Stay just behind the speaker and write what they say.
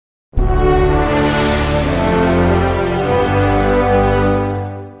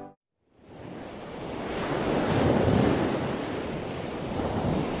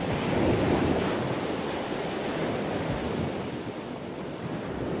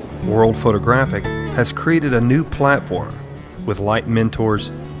World Photographic has created a new platform with light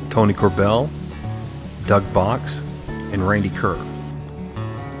mentors Tony Corbell, Doug Box, and Randy Kerr.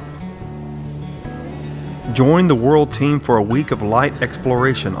 Join the world team for a week of light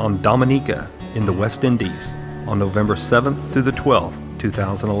exploration on Dominica in the West Indies on November 7th through the 12th,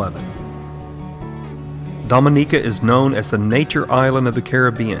 2011. Dominica is known as the nature island of the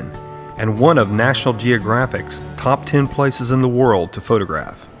Caribbean and one of National Geographic's top 10 places in the world to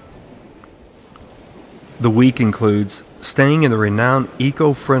photograph. The week includes staying in the renowned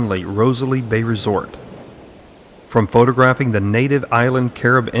eco-friendly Rosalie Bay Resort, from photographing the native island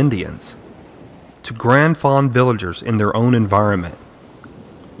Carib Indians to Grand Fawn villagers in their own environment.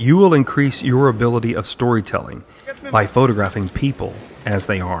 You will increase your ability of storytelling by photographing people as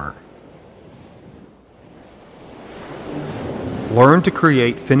they are. Learn to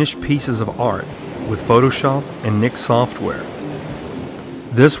create finished pieces of art with Photoshop and Nik software.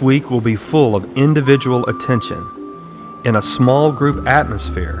 This week will be full of individual attention in a small group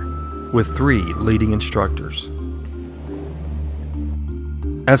atmosphere with 3 leading instructors.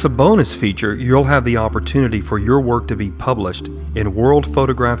 As a bonus feature, you'll have the opportunity for your work to be published in World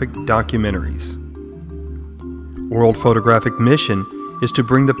Photographic documentaries. World Photographic mission is to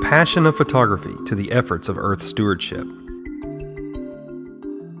bring the passion of photography to the efforts of Earth stewardship.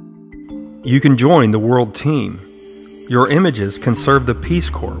 You can join the world team. Your images can serve the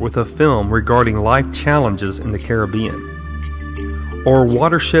Peace Corps with a film regarding life challenges in the Caribbean, or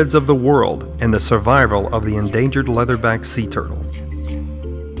watersheds of the world and the survival of the endangered leatherback sea turtle.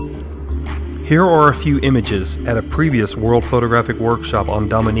 Here are a few images at a previous World Photographic workshop on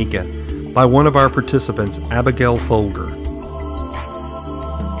Dominica by one of our participants, Abigail Folger.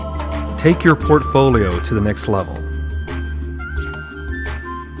 Take your portfolio to the next level.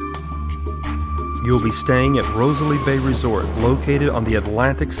 You'll be staying at Rosalie Bay Resort, located on the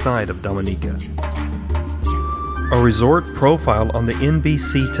Atlantic side of Dominica. A resort profiled on the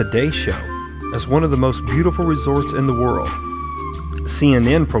NBC Today show as one of the most beautiful resorts in the world.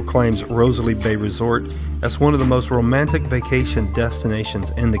 CNN proclaims Rosalie Bay Resort as one of the most romantic vacation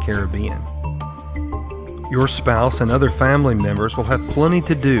destinations in the Caribbean. Your spouse and other family members will have plenty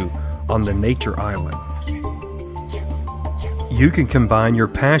to do on the nature island. You can combine your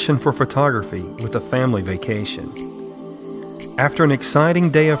passion for photography with a family vacation. After an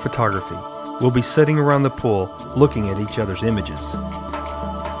exciting day of photography, we'll be sitting around the pool looking at each other's images.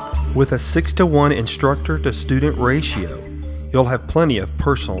 With a 6-to-1 instructor to student ratio, you'll have plenty of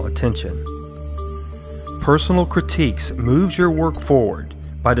personal attention. Personal critiques moves your work forward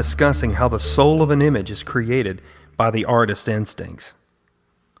by discussing how the soul of an image is created by the artist's instincts.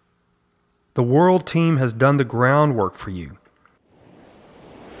 The world team has done the groundwork for you.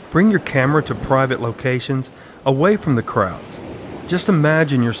 Bring your camera to private locations away from the crowds. Just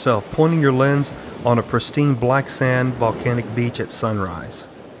imagine yourself pointing your lens on a pristine black sand volcanic beach at sunrise.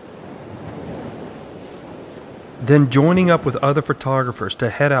 Then joining up with other photographers to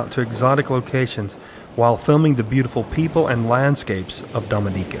head out to exotic locations while filming the beautiful people and landscapes of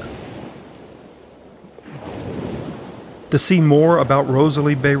Dominica. To see more about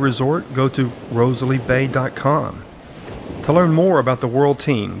Rosalie Bay Resort, go to rosaliebay.com. To learn more about the World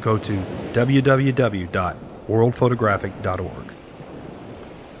Team, go to www.worldphotographic.org.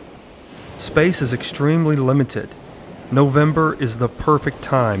 Space is extremely limited. November is the perfect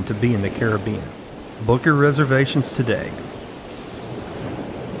time to be in the Caribbean. Book your reservations today.